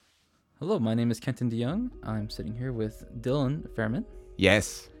Hello, my name is Kenton DeYoung. I'm sitting here with Dylan Fairman.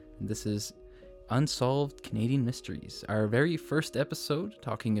 Yes. And this is Unsolved Canadian Mysteries, our very first episode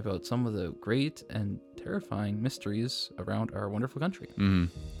talking about some of the great and terrifying mysteries around our wonderful country.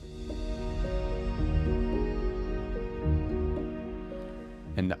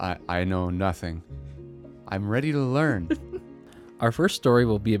 And I know nothing. I'm ready to learn. Our first story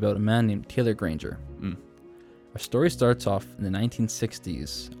will be about a man named Taylor Granger. Our story starts off in the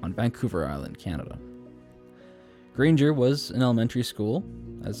 1960s on Vancouver Island, Canada. Granger was in elementary school,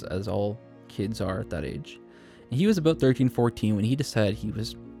 as all kids are at that age. And he was about 13, 14 when he decided he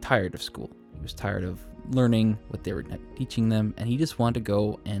was tired of school. He was tired of learning what they were teaching them, and he just wanted to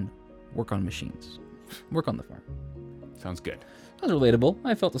go and work on machines, work on the farm. Sounds good. Sounds relatable.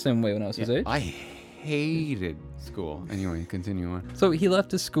 I felt the same way when I was his age. I hated school. Anyway, continue on. So he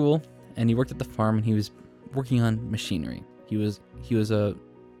left his school and he worked at the farm, and he was working on machinery. He was a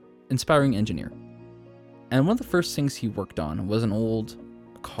inspiring engineer. And one of the first things he worked on was an old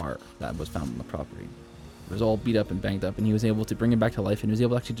car that was found on the property. It was all beat up and banged up, and he was able to bring it back to life, and he was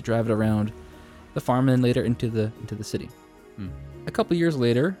able actually to drive it around the farm and then later into the city. A couple years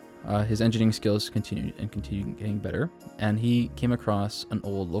later, his engineering skills continued getting better, and he came across an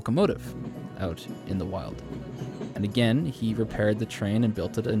old locomotive out in the wild. And again, he repaired the train and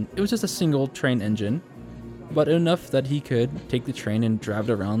built it, and it was just a single train engine, but enough that he could take the train and drive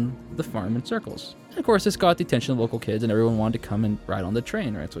it around the farm in circles. And of course, this got the attention of local kids, and everyone wanted to come and ride on the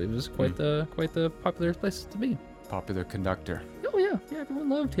train, right? So it was quite the popular place to be. Popular conductor. Oh yeah, everyone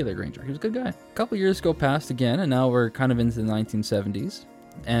loved Taylor Granger. He was a good guy. A couple years go past again, and now we're kind of into the 1970s,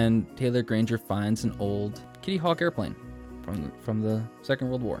 and Taylor Granger finds an old Kitty Hawk airplane from the Second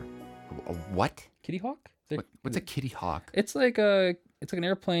World War. What? Kitty Hawk? What's a Kitty Hawk? It's like an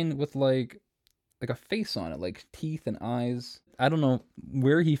airplane with like a face on it, like teeth and eyes. I don't know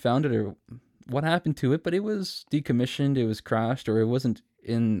where he found it or what happened to it, but it was decommissioned, it was crashed, or it wasn't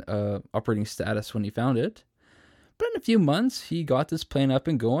in operating status when he found it. But in a few months, he got this plane up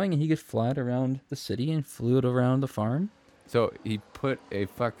and going, and he could fly it around the city and flew it around the farm. So he put a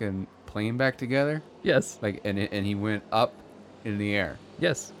fucking plane back together? Yes. And he went up in the air.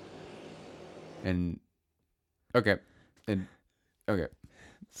 Yes. And okay.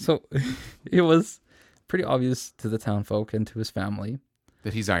 So it was pretty obvious to the town folk and to his family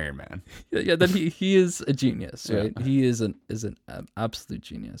that he's Iron Man. Yeah, that he is a genius, right? Yeah. He is an absolute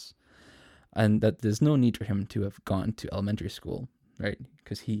genius, and that there's no need for him to have gone to elementary school, right?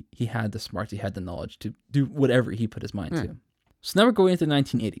 Because he had the smarts, he had the knowledge to do whatever he put his mind to. So now we're going into the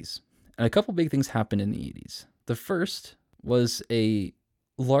 1980s, and a couple big things happened in the 80s. The first was a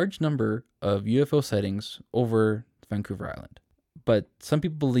large number of UFO sightings over Vancouver Island. But some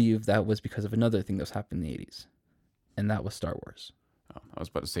people believe that was because of another thing that was happening in the 80s, and that was Star Wars. Oh, I was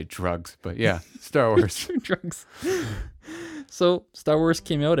about to say drugs, but yeah, Star Wars. Drugs. So Star Wars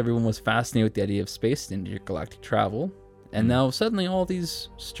came out, everyone was fascinated with the idea of space and intergalactic travel, and now suddenly all these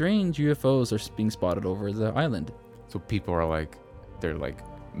strange UFOs are being spotted over the island. So people are like,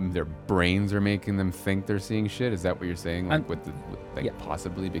 their brains are making them think they're seeing shit? Is that what you're saying? Like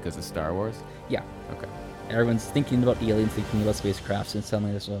possibly because of Star Wars? Yeah. Okay. Everyone's thinking about aliens, thinking about spacecrafts, and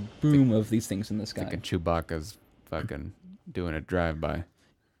suddenly there's a boom of these things in the sky. Thinking Chewbacca's fucking doing a drive-by.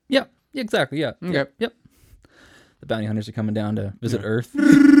 Yeah, exactly, yeah. Okay. Yep. The bounty hunters are coming down to visit Earth.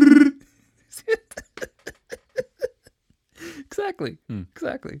 Exactly.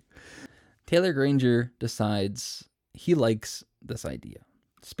 Taylor Granger decides he likes this idea.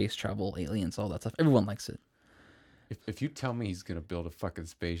 Space travel, aliens, all that stuff. Everyone likes it. If you tell me he's going to build a fucking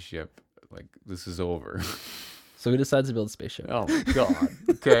spaceship, like, this is over. So he decides to build a spaceship. Oh, God.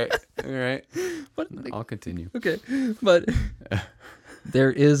 Okay. All right. But, I'll continue. Okay. But there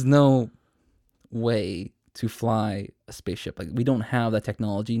is no way to fly a spaceship. Like, we don't have that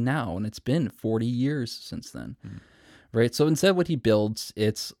technology now, and it's been 40 years since then. Right? So instead what he builds,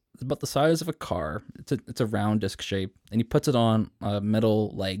 it's about the size of a car. It's a round disc shape, and he puts it on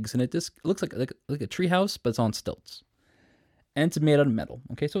metal legs, and it just looks like a treehouse, but it's on stilts. And it's made out of metal.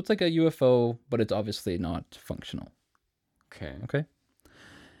 Okay, so it's like a UFO, but it's obviously not functional. Okay.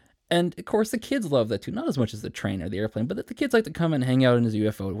 And of course, the kids love that too. Not as much as the train or the airplane, but the kids like to come and hang out in his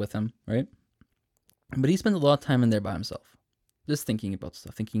UFO with him, right? But he spends a lot of time in there by himself, just thinking about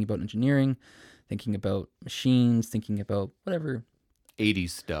stuff, thinking about engineering, thinking about machines, thinking about whatever.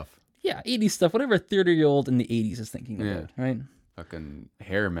 80s stuff. Yeah, 80s stuff, whatever a 30-year-old in the 80s is thinking about, right? Fucking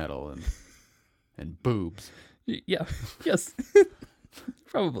hair metal and boobs. Yeah, yes,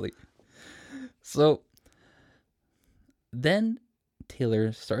 probably. So then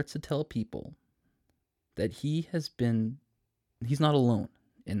Taylor starts to tell people that he's not alone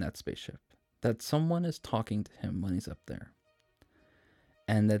in that spaceship, that someone is talking to him when he's up there,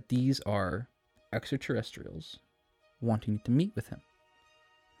 and that these are extraterrestrials wanting to meet with him.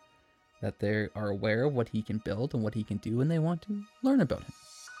 That they are aware of what he can build and what he can do, and they want to learn about him.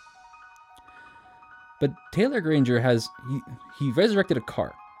 But Taylor Granger he resurrected a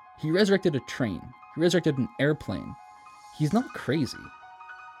car. He resurrected a train. He resurrected an airplane. He's not crazy.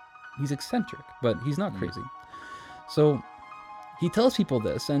 He's eccentric, but he's not crazy. So he tells people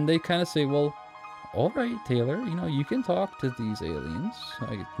this, and they kind of say, well, all right, Taylor, you can talk to these aliens.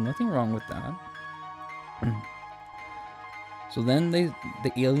 Nothing wrong with that. So then the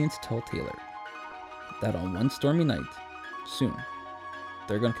aliens tell Taylor that on one stormy night, soon,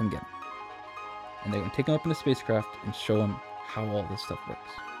 they're going to come get him. And they're going to take him up in a spacecraft and show him how all this stuff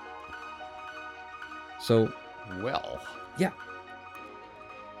works. So... Well... Yeah.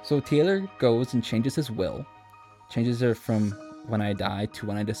 So Taylor goes and changes his will. Changes it from when I die to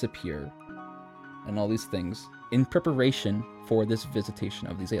when I disappear. And all these things in preparation for this visitation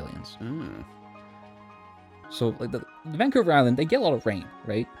of these aliens. So, like the Vancouver Island, they get a lot of rain,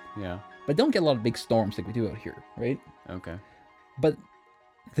 right? Yeah. But don't get a lot of big storms like we do out here, right? Okay. But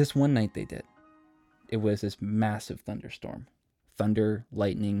this one night they did. It was this massive thunderstorm. Thunder,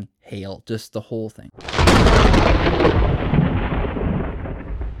 lightning, hail, just the whole thing.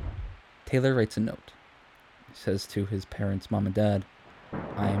 Taylor writes a note. He says to his parents, Mom and Dad,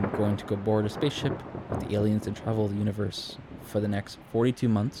 I am going to go board a spaceship with the aliens and travel the universe for the next 42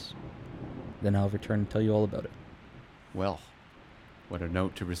 months. Then I'll return and tell you all about it. Well, what a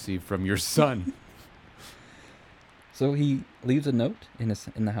note to receive from your son. So he leaves a note in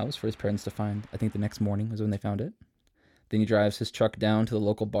the house for his parents to find. I think the next morning was when they found it. Then he drives his truck down to the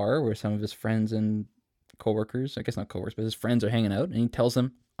local bar where some of his friends and coworkers, I guess not coworkers, but his friends are hanging out. And he tells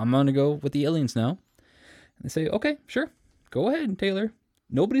them, I'm going to go with the aliens now. And they say, okay, sure. Go ahead, Taylor.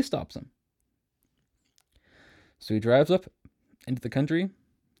 Nobody stops him. So he drives up into the country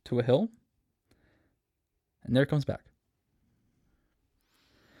to a hill. And there it comes back.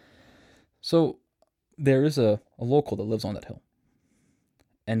 So there is a local that lives on that hill.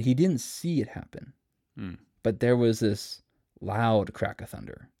 And he didn't see it happen. But there was this loud crack of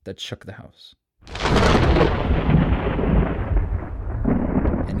thunder that shook the house.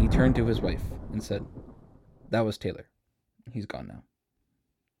 And he turned to his wife and said, that was Taylor. He's gone now.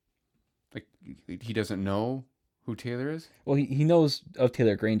 Like, he doesn't know who Taylor is? Well, he knows of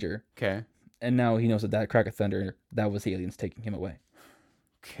Taylor Granger. Okay. And now he knows that crack of thunder, that was the aliens taking him away.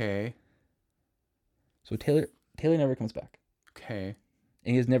 Okay. So Taylor never comes back. Okay.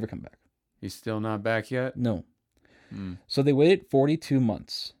 And he has never come back. He's still not back yet? No. So they waited 42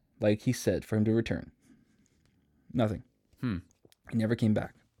 months, like he said, for him to return. Nothing. He never came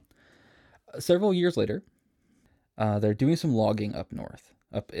back. Several years later, they're doing some logging up north,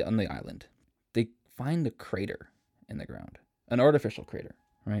 up on the island. They find a crater in the ground, an artificial crater,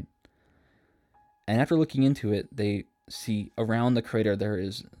 right? And after looking into it, they see around the crater there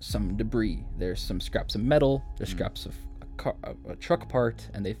is some debris. There's some scraps of metal. There's scraps of a truck part,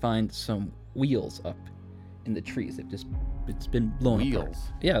 and they find some wheels up in the trees. It's been blown apart.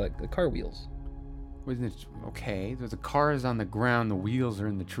 Wheels? Yeah, like the car wheels. Wasn't it okay? The car is on the ground. The wheels are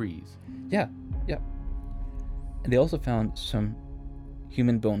in the trees. Yeah. And they also found some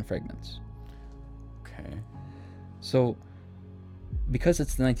human bone fragments. Okay. So, because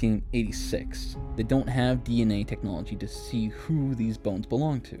it's 1986, they don't have DNA technology to see who these bones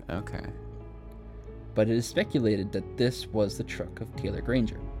belong to. Okay. But it is speculated that this was the truck of Taylor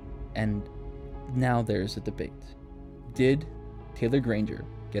Granger. And now there's a debate. Did Taylor Granger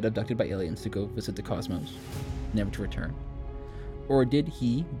get abducted by aliens to go visit the cosmos, never to return? Or did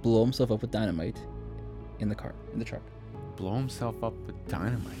he blow himself up with dynamite in the truck? Blow himself up with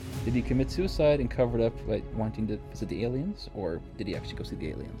dynamite? Did he commit suicide and cover it up by wanting to visit the aliens? Or did he actually go see the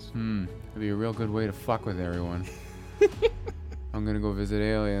aliens? It'd be a real good way to fuck with everyone. I'm gonna go visit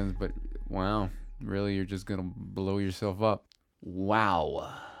aliens, but wow. Really, you're just gonna blow yourself up?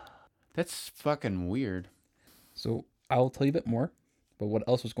 Wow. That's fucking weird. So I'll tell you a bit more about what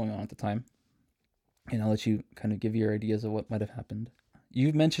else was going on at the time. And I'll let you kind of give your ideas of what might have happened.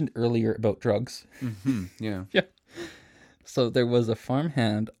 You mentioned earlier about drugs. Yeah. Yeah. So there was a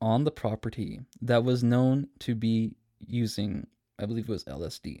farmhand on the property that was known to be using, I believe it was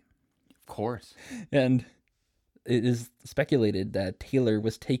LSD. Of course. And it is speculated that Taylor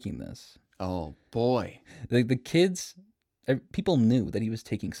was taking this. Oh, boy. The kids, people knew that he was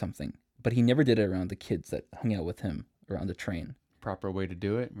taking something, but he never did it around the kids that hung out with him around the train. Proper way to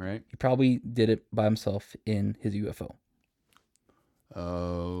do it, right? He probably did it by himself in his UFO.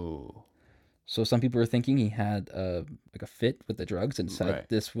 Oh. So some people are thinking he had like a fit with the drugs and decided Right.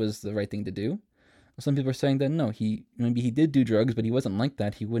 this was the right thing to do. Some people are saying that no, maybe he did do drugs, but he wasn't like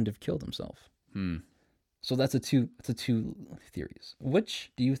that. He wouldn't have killed himself. So that's the two theories.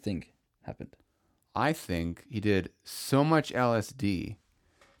 Which do you think happened? I think he did so much LSD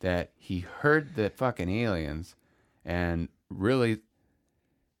that he heard the fucking aliens and really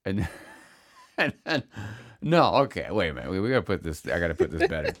and no, okay, wait a minute. We gotta put this. I gotta put this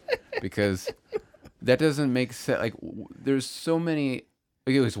better because that doesn't make sense. Like, there's so many.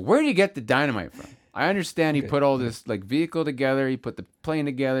 Okay, so where did he get the dynamite from? I understand he put all this like vehicle together. He put the plane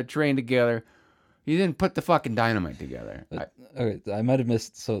together, train together. He didn't put the fucking dynamite together. Okay, I might have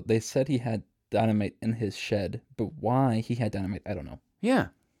missed. So they said he had dynamite in his shed, but why he had dynamite, I don't know. Yeah,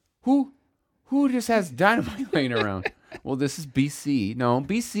 who just has dynamite laying around? Well, this is BC. No,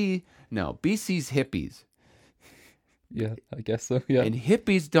 BC's hippies. Yeah, I guess so. Yeah. And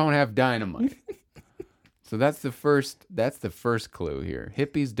hippies don't have dynamite. So that's the first clue here.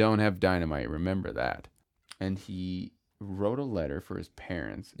 Hippies don't have dynamite. Remember that. And he wrote a letter for his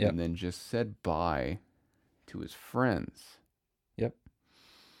parents Yep. and then just said bye to his friends. Yep.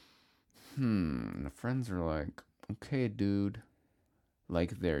 And the friends are like, okay, dude.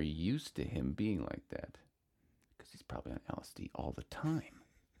 Like they're used to him being like that. Because he's probably on LSD all the time.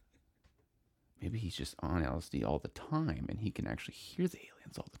 Maybe he's just on LSD all the time and he can actually hear the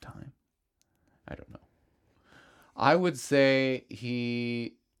aliens all the time. I don't know. I would say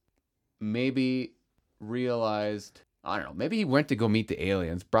he maybe realized, I don't know, maybe he went to go meet the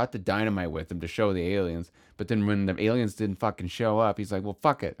aliens, brought the dynamite with him to show the aliens, but then when the aliens didn't fucking show up, he's like, well,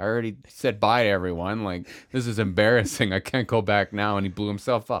 fuck it. I already said bye to everyone. Like, this is embarrassing. I can't go back now. And he blew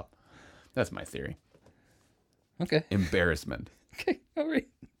himself up. That's my theory. Okay. Embarrassment. Okay. All right.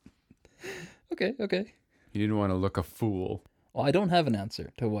 Okay. He didn't want to look a fool. Well, I don't have an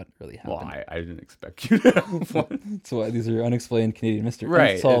answer to what really happened. Well, I didn't expect you to have one. That's why these are unexplained Canadian mysteries.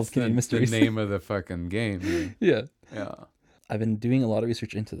 Right. Unsolved It's Canadian mysteries. the name of the fucking game. Yeah. Yeah. I've been doing a lot of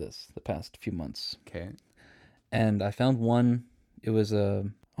research into this the past few months. Okay. And I found one. It was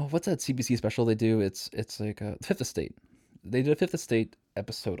what's that CBC special they do? It's like a Fifth Estate. They did a Fifth Estate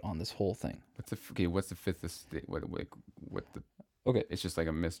episode on this whole thing. What's the fifth estate? What the? Okay. It's just like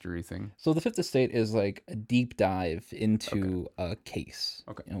a mystery thing. So the Fifth Estate is like a deep dive into a case.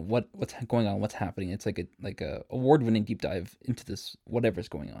 Okay. You know, what's going on, what's happening. It's like a award-winning deep dive into this whatever's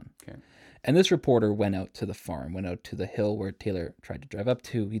going on. Okay. And this reporter went out to the farm, went out to the hill where Taylor tried to drive up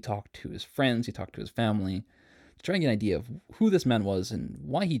to. He talked to his friends, he talked to his family, to try and get an idea of who this man was and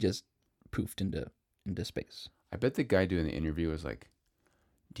why he just poofed into space. I bet the guy doing the interview was like,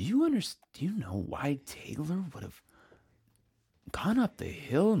 Do you know why Taylor would have gone up the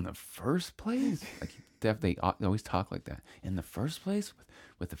hill in the first place? Like, they always talk like that. In the first place,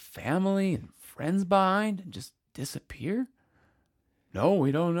 with the family and friends behind, and just disappear? No,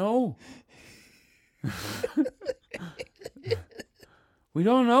 we don't know. We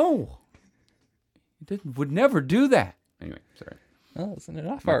don't know. He would never do that. Anyway, sorry. Oh, it's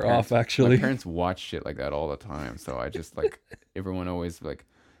not far off, actually. My parents watch shit like that all the time, so I just like everyone always like,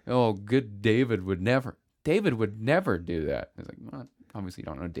 oh, good David would never do that. It's like, well, obviously you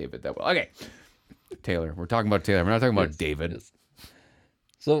don't know David that well. Okay, Taylor. We're talking about Taylor. We're not talking about David. Yes.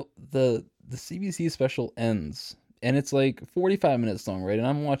 So the CBC special ends, and it's like 45 minutes long, right? And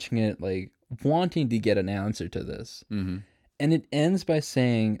I'm watching it like wanting to get an answer to this. Mm-hmm. And it ends by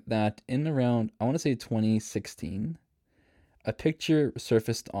saying that in around, I want to say 2016, a picture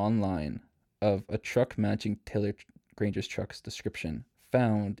surfaced online of a truck matching Taylor Granger's truck's description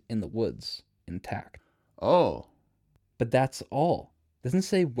found in the woods intact. Oh. But that's all. It doesn't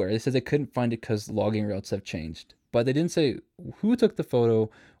say where. They said they couldn't find it because logging routes have changed. But they didn't say who took the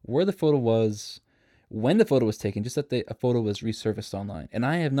photo, where the photo was, when the photo was taken, just that a photo was resurfaced online. And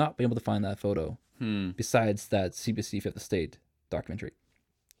I have not been able to find that photo besides that CBC Fifth Estate documentary.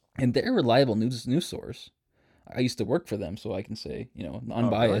 And they're a reliable news source. I used to work for them, so I can say,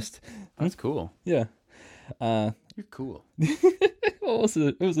 unbiased. Oh, really? That's cool. Yeah. You're cool. Well,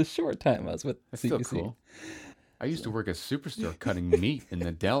 it was a short time I was with That's CBC. still cool. I used to work at Superstore cutting meat in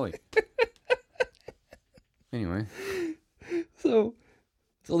the deli. Anyway. So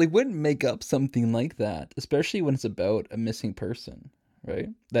they wouldn't make up something like that, especially when it's about a missing person, right?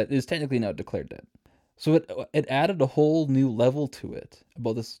 That is technically now declared dead. So it added a whole new level to it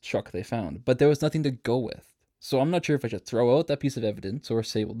about this truck they found, but there was nothing to go with. So I'm not sure if I should throw out that piece of evidence or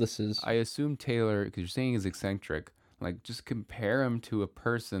say, well, this is... I assume Taylor, because you're saying he's eccentric, like just compare him to a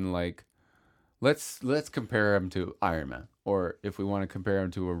person like, let's compare him to Iron Man. Or if we want to compare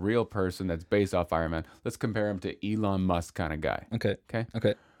him to a real person that's based off Iron Man, let's compare him to Elon Musk kind of guy. Okay. Okay?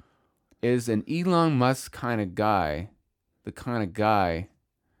 Okay. is an Elon Musk kind of guy the kind of guy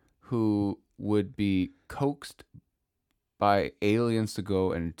who would be coaxed by aliens to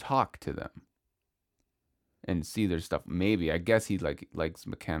go and talk to them and see their stuff? Maybe. I guess he likes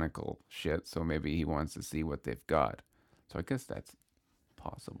mechanical shit, so maybe he wants to see what they've got. So I guess that's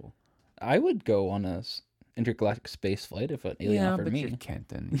possible. I would go on a intergalactic space flight if an alien offered but me. you're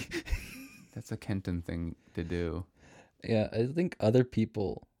Kenton. That's a Kenton thing to do. Yeah, I think other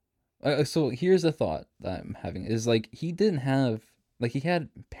people. So here's a thought that I'm having is like he didn't have he had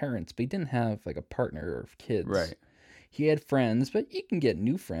parents, but he didn't have like a partner or kids. Right. He had friends, but you can get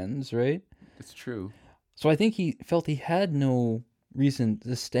new friends, right? It's true. So I think he felt he had no reason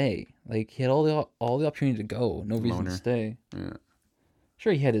to stay. Like he had all the opportunity to go, no reason to Loner. stay. Yeah.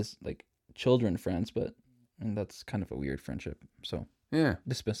 Sure, he had his children friends, but and that's kind of a weird friendship. So Yeah.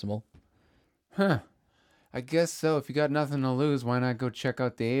 dismissible. Huh. I guess so. If you got nothing to lose, why not go check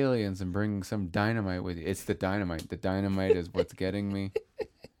out the aliens and bring some dynamite with you? It's the dynamite. The dynamite is what's getting me.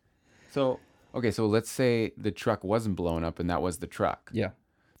 So, okay, so let's say the truck wasn't blown up and that was the truck. Yeah.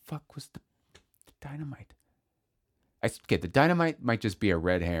 Fuck was the dynamite? Okay, the dynamite might just be a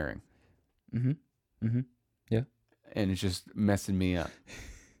red herring. Mm-hmm. Mm-hmm. Yeah. And it's just messing me up.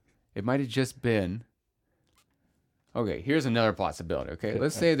 It might have just been... Okay, here's another possibility, okay?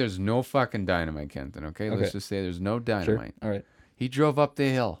 Let's say there's no fucking dynamite, Kenton, okay? Let's just say there's no dynamite. Sure. All right. He drove up the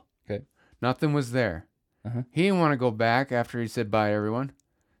hill. Okay. Nothing was there. Uh-huh. He didn't want to go back after he said bye to everyone.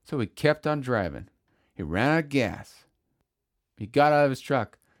 So he kept on driving. He ran out of gas. He got out of his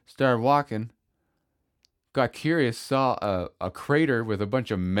truck, started walking, got curious, saw a crater with a bunch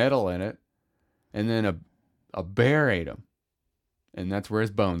of metal in it, and then a bear ate him. And that's where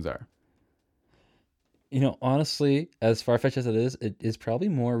his bones are. You know, honestly, as far-fetched as it is probably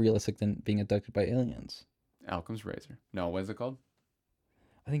more realistic than being abducted by aliens. Occam's razor. No, what is it called?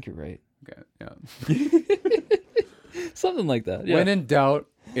 I think you're right. Okay, yeah. Something like that. Yeah. When in doubt,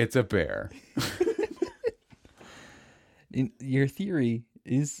 it's a bear. Your theory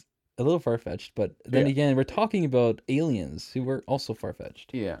is a little far-fetched, but then again, we're talking about aliens who were also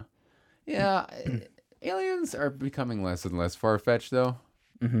far-fetched. Yeah. Yeah. Aliens are becoming less and less far-fetched, though.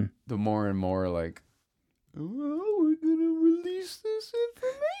 Mm-hmm. The more and more, like, oh, we're going to release this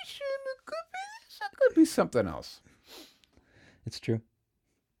information. It could be this. It could be something else. It's true.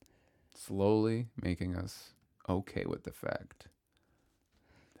 Slowly making us okay with the fact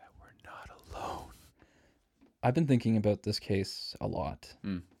that we're not alone. I've been thinking about this case a lot.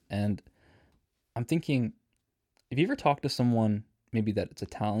 And I'm thinking, have you ever talked to someone, maybe that it's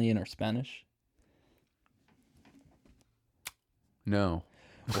Italian or Spanish? No.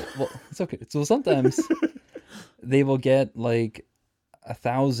 Well, it's okay. So sometimes they will get like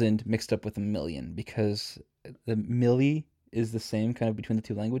 1,000 mixed up with 1,000,000 because the milli is the same kind of between the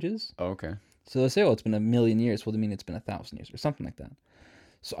two languages. Oh, okay. So they'll say, oh, it's been 1,000,000 years. Well, they mean it's been 1,000 years or something like that.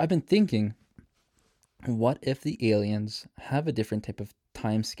 So I've been thinking, what if the aliens have a different type of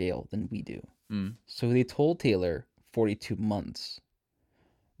time scale than we do? So they told Taylor 42 months,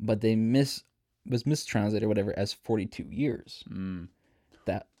 but they was mistranslated or whatever as 42 years.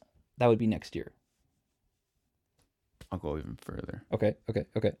 That would be next year. I'll go even further. Okay.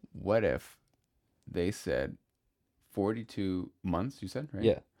 What if they said 42 months, you said, right?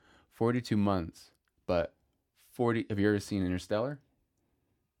 Yeah. 42 months, but 40... Have you ever seen Interstellar?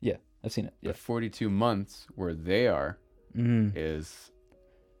 Yeah, I've seen it. Yeah. But 42 months where they are is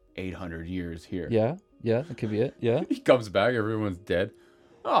 800 years here. Yeah, that could be it. Yeah. He comes back, everyone's dead.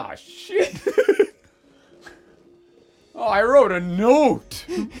 Oh, shit. Oh, I wrote a note.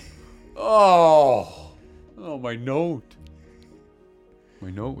 Oh, my note. My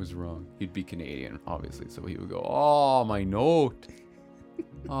note was wrong. He'd be Canadian, obviously, so he would go, oh, my note.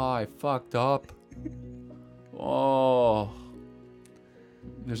 Oh, I fucked up. Oh,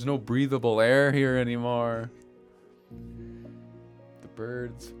 there's no breathable air here anymore. The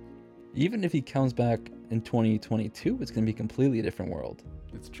birds. Even if he comes back in 2022, it's going to be a completely different world.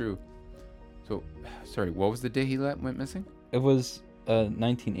 It's true. So, sorry, what was the day he went missing? It was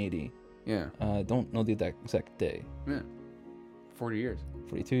 1980. Yeah. I don't know the exact day. Yeah. 40 years.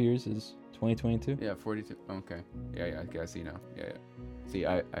 42 years is 2022. Yeah, 42. Okay. Yeah, I see now. Yeah. See,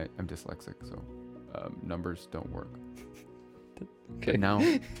 I'm dyslexic, so numbers don't work. Okay. But now,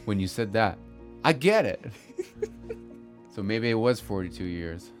 when you said that, I get it. So maybe it was 42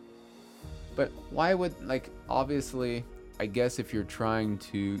 years. But why would, obviously, I guess if you're trying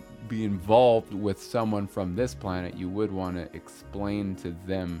to be involved with someone from this planet, you would want to explain to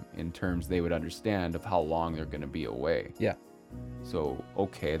them in terms they would understand of how long they're going to be away. Yeah. So,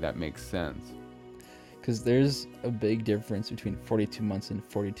 okay, that makes sense. Because there's a big difference between 42 months and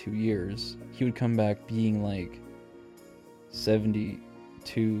 42 years. He would come back being like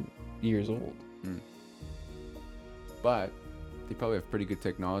 72 years old. But they probably have pretty good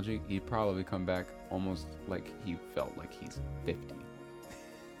technology. He'd probably come back almost like he felt like he's 50.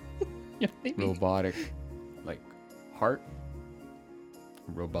 Yeah, maybe. Robotic, like heart,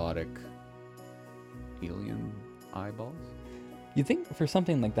 robotic alien eyeballs. You think for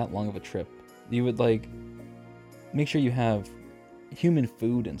something like that long of a trip, you would like make sure you have human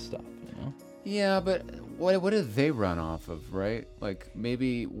food and stuff, you know? Yeah, but what do they run off of, right? Like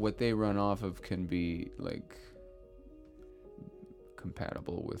maybe what they run off of can be like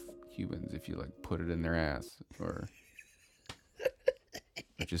compatible with humans if you like put it in their ass or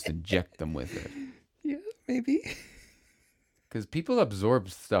just inject them with it. Yeah, maybe. Because people absorb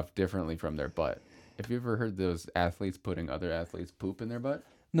stuff differently from their butt. Have you ever heard those athletes putting other athletes' poop in their butt?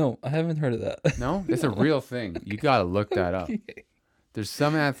 No, I haven't heard of that. No? It's a real thing. You gotta look that up. Okay. There's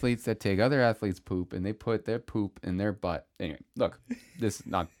some athletes that take other athletes' poop and they put their poop in their butt. Anyway, look, this is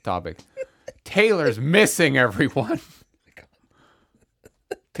not the topic. Taylor's missing, everyone.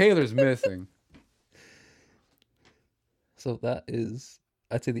 Taylor's missing. So that is,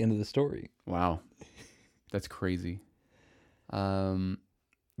 I'd say, the end of the story. Wow. That's crazy.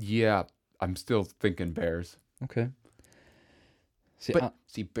 Yeah, I'm still thinking bears. Okay. See, But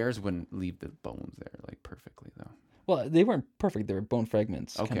see, bears wouldn't leave the bones there like perfectly though. well, they weren't perfect. They were bone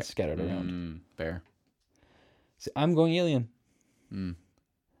fragments kind Okay. of scattered around. Bear. See, I'm going alien. Who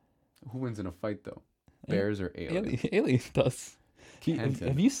wins in a fight though? Bears or aliens? Alien does. Kenton.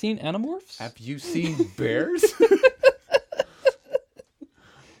 Have you seen Animorphs? Have you seen bears?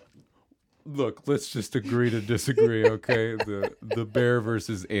 Look, let's just agree to disagree, okay? The bear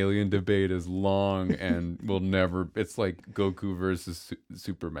versus alien debate is long and will never. It's like Goku versus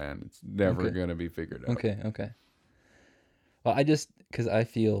Superman. It's never Okay. gonna be figured out. Okay. Well, because I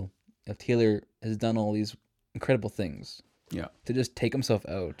feel if Taylor has done all these incredible things, Yeah, to just take himself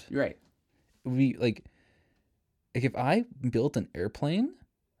out, you're right. it would be like if I built an airplane,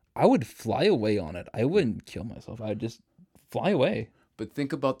 I would fly away on it. I wouldn't kill myself. I'd just fly away. But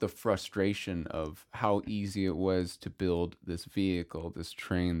think about the frustration of how easy it was to build this vehicle, this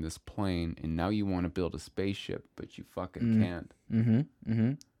train, this plane, and now you want to build a spaceship, but you fucking can't.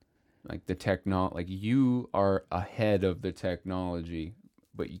 Mm-hmm. Like like you are ahead of the technology,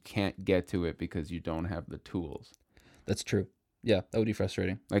 but you can't get to it because you don't have the tools. That's true. Yeah, that would be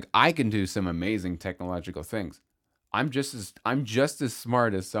frustrating. Like I can do some amazing technological things. I'm just as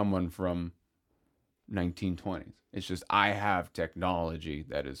smart as someone from 1920s. It's just I have technology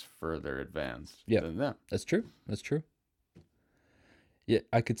that is further advanced than them. That's true. Yeah,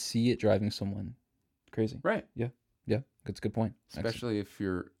 I could see it driving someone crazy. Right. Yeah, that's a good point. Actually. Especially if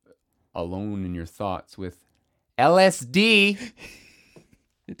you're alone in your thoughts with LSD.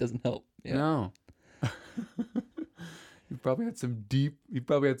 It doesn't help. Yeah. No. You probably had some deep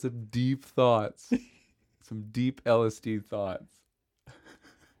thoughts. Some deep LSD thoughts.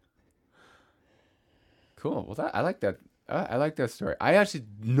 Cool. Well, I like that. I like that story. I actually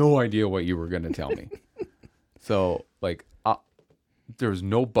had no idea what you were going to tell me. So, like, there was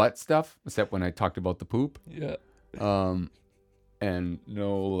no butt stuff except when I talked about the poop. Yeah. And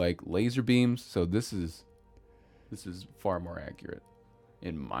no like laser beams. So this is far more accurate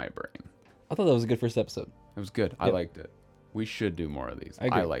in my brain. I thought that was a good first episode. It was good. I liked it. We should do more of these. I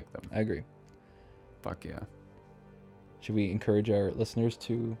agree. I like them. I agree. Fuck yeah. Should we encourage our listeners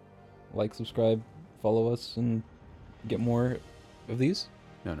to like, subscribe, follow us, and get more of these?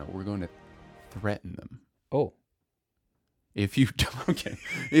 No, we're going to threaten them. Oh. If you don't, okay.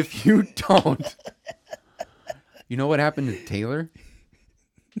 If you don't, you know what happened to Taylor?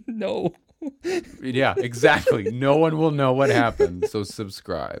 No. Yeah, exactly. No one will know what happened. So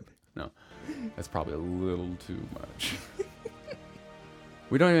subscribe. No, that's probably a little too much.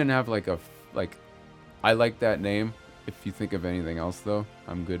 We don't even have like I like that name. If you think of anything else though,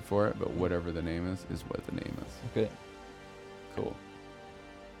 I'm good for it. But whatever the name is what the name is. Okay. Cool.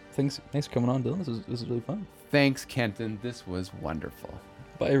 Thanks for coming on, Dylan. This is really fun. Thanks, Kenton. This was wonderful.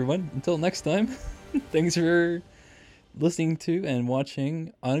 Bye, everyone. Until next time. Thanks for listening to and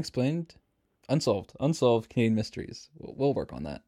watching Unsolved Canadian Mysteries. We'll work on that.